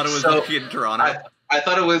 You thought it was in Toronto? I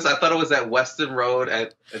thought it was at Weston Road I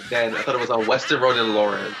thought it was on Weston Road in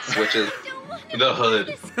Lawrence, which is the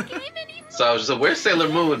hood. So I was just like, where's Sailor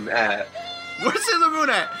Moon at? Where's Sailor Moon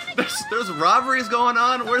at? There's robberies going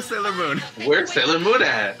on. Where's Sailor Moon? Where's Sailor Moon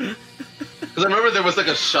at? Because I remember there was like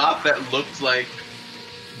a shop that looked like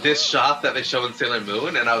this shop that they show in Sailor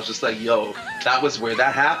Moon, and I was just like, yo, that was where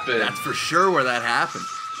that happened. That's for sure where that happened.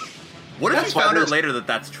 What if you found out later that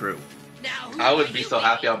that's true? I would be so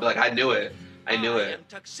happy. I'd be like, I knew it. I knew it.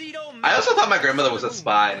 I also thought my grandmother was a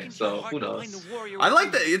spy, so who knows? I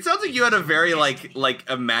like that. It sounds like you had a very like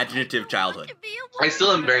imaginative childhood. I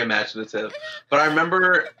still am very imaginative, but I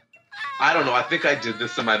remember, I don't know, I think I did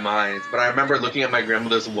this in my mind, but I remember looking at my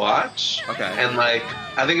grandmother's watch, and like,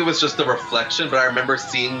 I think it was just a reflection, but I remember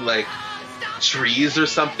seeing like trees or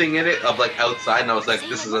something in it of like outside, and I was like,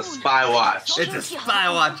 this is a spy watch. It's a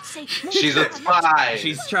spy watch. She's a spy.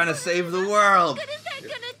 She's trying to save the world. What is that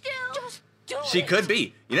gonna do? Just do She could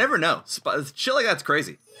be. You never know. Shit like that's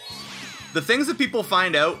crazy. The things that people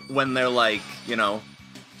find out when they're like,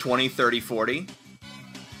 20, 30, 40,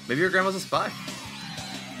 maybe your grandma's a spy.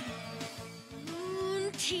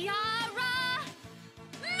 Moon tiara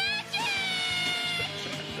magic!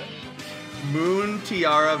 Moon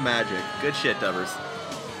tiara magic. Good shit, Dubbers.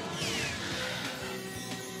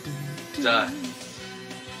 Dust.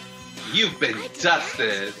 You've been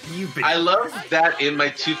dusted. I love that in my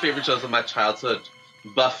two favorite shows of my childhood,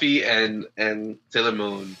 Buffy and Sailor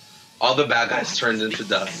Moon. All the bad guys turned into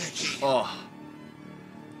dust. Oh.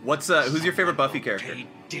 Who's your favorite Buffy character?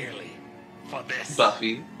 Dearly for this.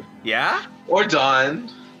 Buffy. Yeah? Or Dawn.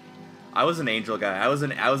 I was an Angel guy. I was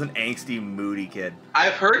an angsty, moody kid.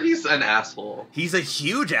 I've heard he's an asshole. He's a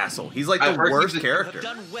huge asshole. He's like the worst character.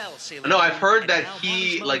 No, I've heard that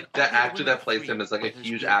he, like, the actor that plays him is like a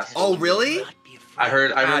huge asshole. Oh, really? I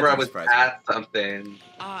remember I was at something,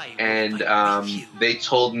 and they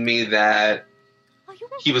told me that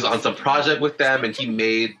he was on some project with them, and he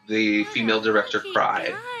made the female director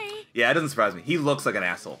cry. Yeah, it doesn't surprise me. He looks like an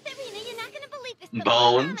asshole.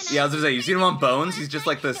 Bones. Yeah, I was gonna say, you seen him on Bones? He's just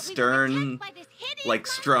like the stern, like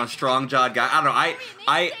strong-jawed guy. I don't know.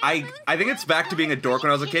 I think it's back to being a dork when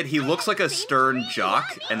I was a kid. He looks like a stern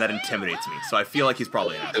jock, and that intimidates me. So I feel like he's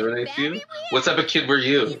probably an asshole. Intimidates you? What type of kid were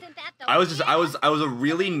you? I was a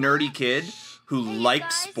really nerdy kid who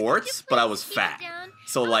liked sports, but I was fat.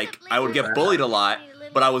 So like I would get bullied a lot,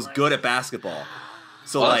 but I was good at basketball.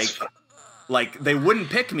 So like they wouldn't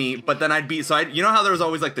pick me, but then I'd be you know how there was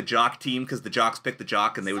always like the jock team because the jocks picked the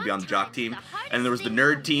jock and they would be on the jock team, and there was the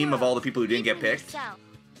nerd team of all the people who didn't get picked.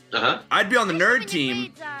 I'd be on the nerd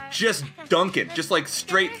team, just dunking, just like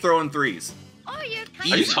straight throwing threes. Are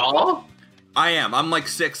you tall? I am. I'm like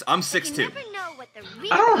 6. I'm 6'2".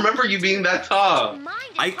 I don't remember you being that tall.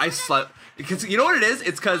 I slouch because you know what it is?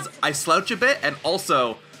 It's because I slouch a bit, and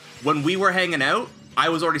also when we were hanging out, I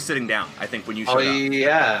was already sitting down. I think when you showed up. Oh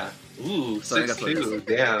yeah. Ooh, So 6'2".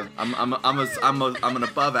 Damn. I'm an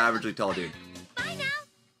above averagely tall dude. Bye now.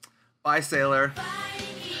 Bye, Sailor.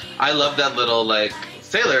 I love that little like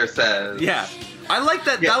Sailor says. Yeah. I like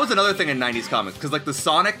that. Yeah. That was another thing in 90s comics because like the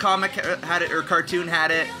Sonic comic had it, or cartoon had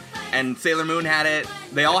it, and Sailor Moon had it.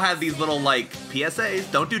 They all had these little like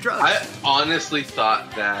PSAs. Don't do drugs. I honestly thought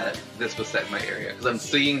that this was set in my area because I'm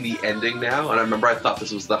seeing the ending now, and I remember I thought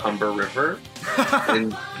this was the Humber River.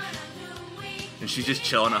 And she's just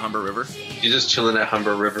chilling at Humber River? She's just chilling at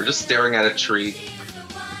Humber River, just staring at a tree.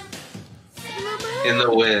 In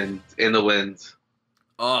the wind.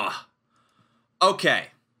 Oh. Okay.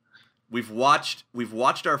 We've watched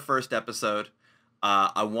our first episode.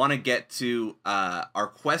 I want to get to our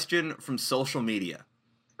question from social media.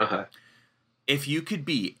 Okay. If you could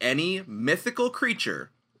be any mythical creature,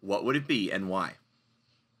 what would it be and why?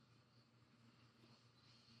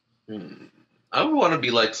 I would want to be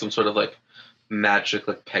like some sort of like magic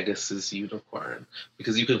like Pegasus unicorn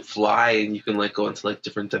because you can fly and you can like go into like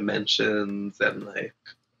different dimensions and like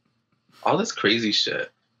all this crazy shit.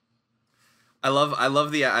 I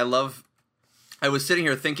was sitting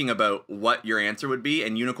here thinking about what your answer would be,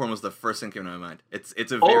 and unicorn was the first thing came to my mind. It's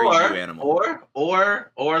a very new animal.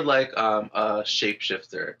 Or like a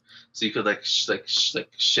shapeshifter, so you could like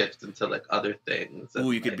shift into like other things.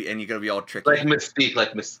 Ooh, you like, could be, and you gotta be all tricky. Like Mystique.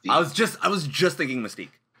 I was just thinking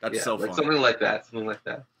Mystique. That's so fun. Like something like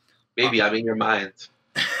that. Maybe I'm in your mind.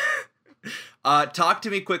 Talk to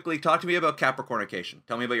me quickly. Talk to me about Capricornication.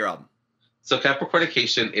 Tell me about your album. So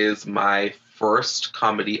Capricornication is my first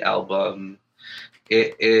comedy album.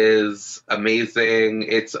 It is amazing.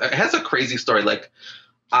 It has a crazy story. Like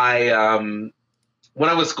when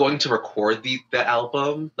I was going to record the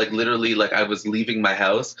album, like literally, like I was leaving my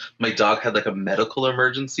house, my dog had like a medical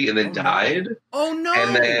emergency and then died. Oh no!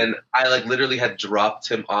 And then I like literally had dropped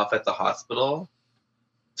him off at the hospital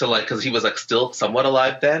to like, because he was like still somewhat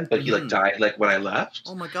alive then, but he like died like when I left.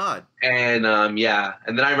 Oh my god. And yeah,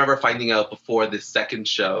 and then I remember finding out before the second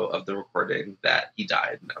show of the recording that he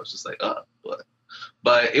died, and I was just like, oh, what?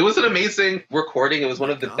 But it was an amazing recording. It was one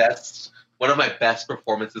of my best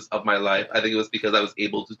performances of my life. I think it was because I was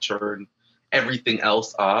able to turn everything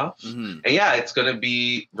else off. And yeah, it's going to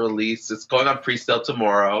be released. It's going on pre-sale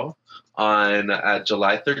tomorrow on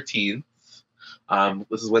July 13th.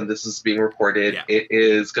 This is when this is being recorded. Yeah. It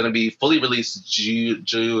is going to be fully released June,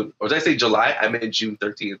 or did I say July? I meant June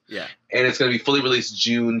 13th. Yeah. And it's going to be fully released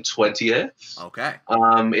June 20th. Okay.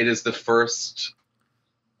 It is the first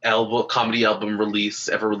comedy album release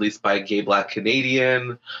ever released by a gay Black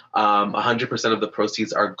Canadian. 100% of the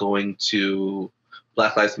proceeds are going to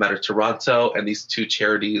Black Lives Matter Toronto and these two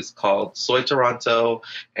charities called Soy Toronto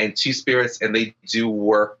and Two Spirits, and they do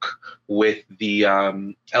work with the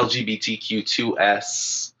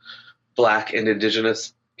LGBTQ2S Black and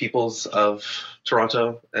Indigenous peoples of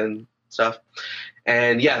Toronto and stuff.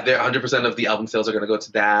 And yeah, they're 100% of the album sales are going to go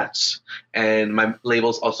to that, and my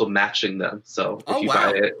label's also matching them. So if you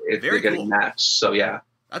buy it, they're getting matched. So yeah,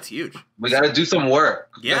 that's huge. We got to do some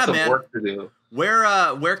work. Yeah, some work to do. Where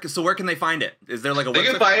can they find it? Is there like a website? They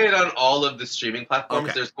can buy it on all of the streaming platforms.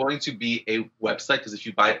 Okay. There's going to be a website, because if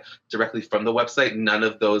you buy it directly from the website, none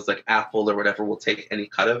of those like Apple or whatever will take any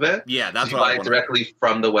cut of it. Yeah, that's what I buy it directly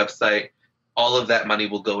from the website. All of that money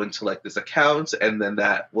will go into like this account, and then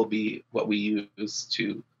that will be what we use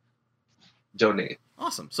to donate.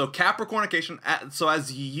 Awesome. So Capricornication. So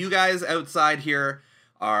as you guys outside here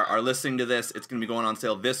are listening to this, it's going to be going on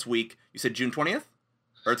sale this week. You said June 20th?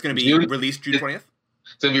 Or it's going to be released June 20th?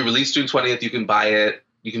 It's going to be released June 20th. You can buy it.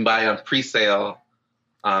 You can buy it on pre-sale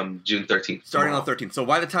June 13th. Starting on the 13th. So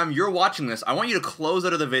by the time you're watching this, I want you to close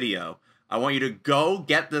out of the video. I want you to go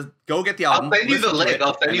get the album. I'll send you the link.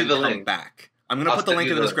 I'll send you the link. Back. I'm going to put the link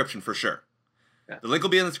in the description for sure. Yeah. The link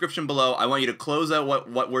will be in the description below. I want you to close out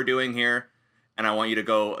what we're doing here, and I want you to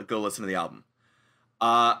go listen to the album.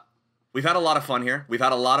 We've had a lot of fun here. We've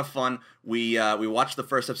had a lot of fun. We watched the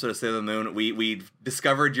first episode of Sailor Moon. We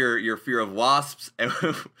discovered your fear of wasps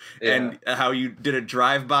and how you did a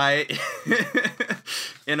drive-by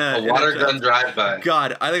in a water gun drive-by.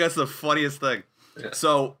 God, I think that's the funniest thing. Yeah.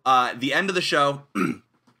 So the end of the show,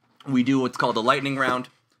 we do what's called a lightning round.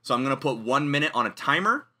 So I'm going to put 1 minute on a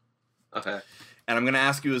timer. Okay. And I'm going to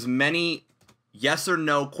ask you as many yes or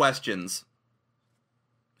no questions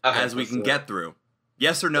as we can get through.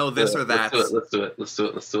 Yes or no, this or that. Let's do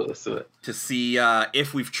it. To see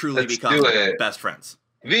if we've truly become best friends.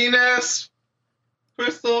 Venus!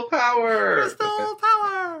 Crystal power! Crystal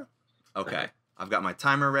power! Okay. I've got my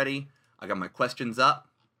timer ready. I got my questions up.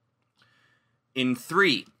 In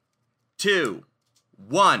 3, 2,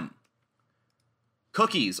 1.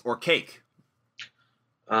 Cookies or cake?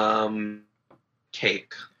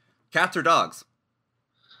 Cake. Cats or dogs?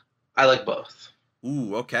 I like both.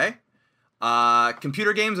 Ooh, okay.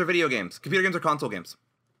 Computer games or video games? Computer games or console games?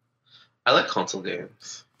 I like console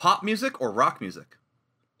games. Pop music or rock music?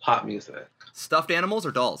 Pop music. Stuffed animals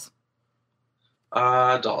or dolls?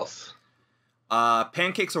 Dolls.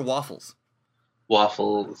 Pancakes or waffles?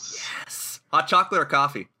 Waffles. Yes. Hot chocolate or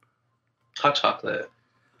coffee? Hot chocolate.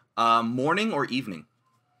 Morning or evening?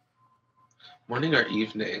 Morning or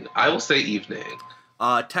evening? I will say evening.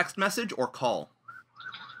 Text message or call?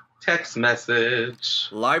 Text message.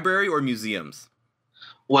 Library or museums?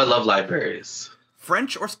 Oh, I love libraries.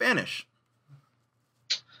 French or Spanish?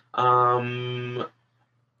 I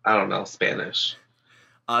don't know. Spanish.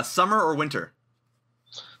 Summer or winter?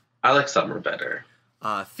 I like summer better.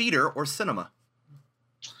 Theater or cinema?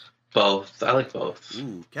 Both. I like both.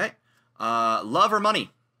 Ooh, okay. Love or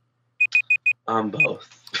money? Both.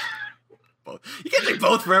 Both. You can't say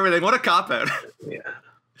both for everything. What a cop-out. Yeah.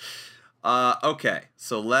 Okay,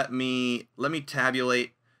 so let me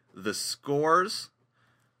tabulate the scores.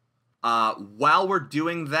 While we're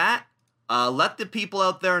doing that, let the people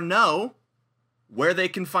out there know where they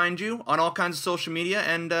can find you on all kinds of social media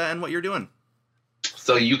and what you're doing.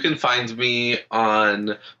 So you can find me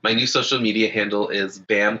on my new social media handle is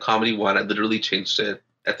Bam Comedy 1. I literally changed it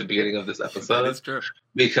at the beginning of this episode. That is true.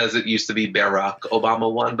 Because it used to be Barack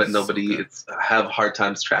Obama 1, but nobody have hard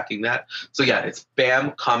times tracking that. So yeah, it's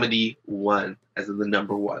Bam Comedy 1, as in the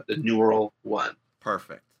number 1, the numeral 1.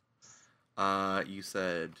 Perfect. You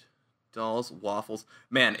said dolls, waffles.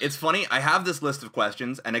 Man, it's funny. I have this list of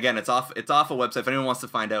questions, and again, it's off a website. If anyone wants to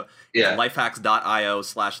find out,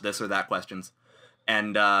 lifehacks.io/this or that questions.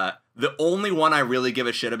 And the only one I really give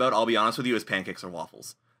a shit about, I'll be honest with you, is pancakes or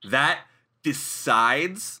waffles. That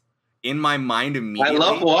decides in my mind immediately. I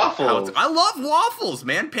love waffles. I love waffles,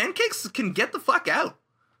 man. Pancakes can get the fuck out.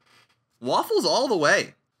 Waffles all the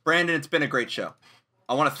way. Brandon, it's been a great show.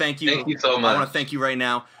 I want to thank you. Thank you so much. I want to thank you right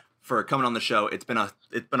now for coming on the show. It's been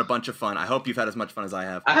a bunch of fun. I hope you've had as much fun as I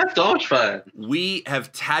have. I had so much fun. We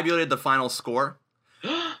have tabulated the final score.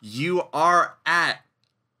 You are at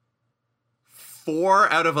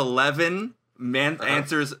 4 out of 11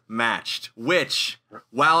 answers matched, which,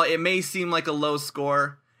 while it may seem like a low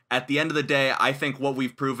score, at the end of the day, I think what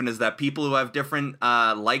we've proven is that people who have different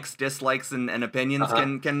likes, dislikes, and opinions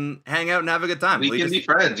can hang out and have a good time. We can be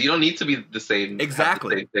friends. You don't need to be the same.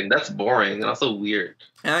 Exactly. The same thing. That's boring and also weird.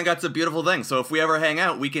 And I think that's a beautiful thing. So if we ever hang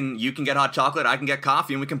out, you can get hot chocolate, I can get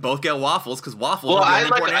coffee, and we can both get waffles, because waffles are the I only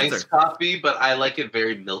like important iced answer. coffee, but I like it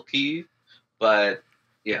very milky. But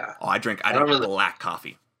yeah. Oh, I drink really- black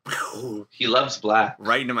coffee. Ooh, he loves black.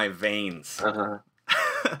 Right into my veins. Uh-huh.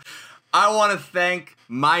 I want to thank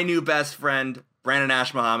my new best friend, Brandon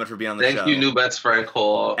Ash Muhammad, for being on the show. Thank you, new best friend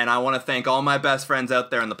Cole. And I want to thank all my best friends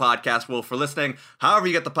out there in the podcast world for listening. However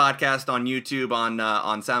you get the podcast, on YouTube, on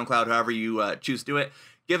SoundCloud, however you choose to do it.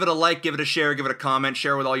 Give it a like, give it a share, give it a comment,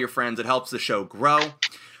 share with all your friends. It helps the show grow.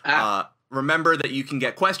 Remember that you can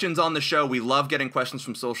get questions on the show. We love getting questions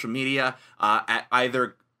from social media, at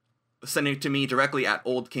either sending it to me directly at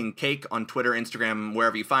Old King Cake on Twitter, Instagram,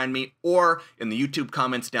 wherever you find me, or in the YouTube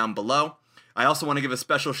comments down below. I also want to give a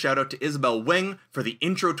special shout out to Isabel Wing for the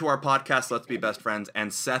intro to our podcast, Let's Be Best Friends,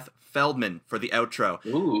 and Seth Feldman for the outro.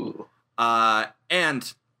 Ooh.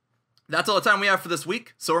 And that's all the time we have for this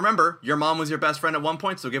week. So remember, your mom was your best friend at one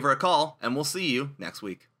point, so give her a call, and we'll see you next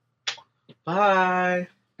week. Bye.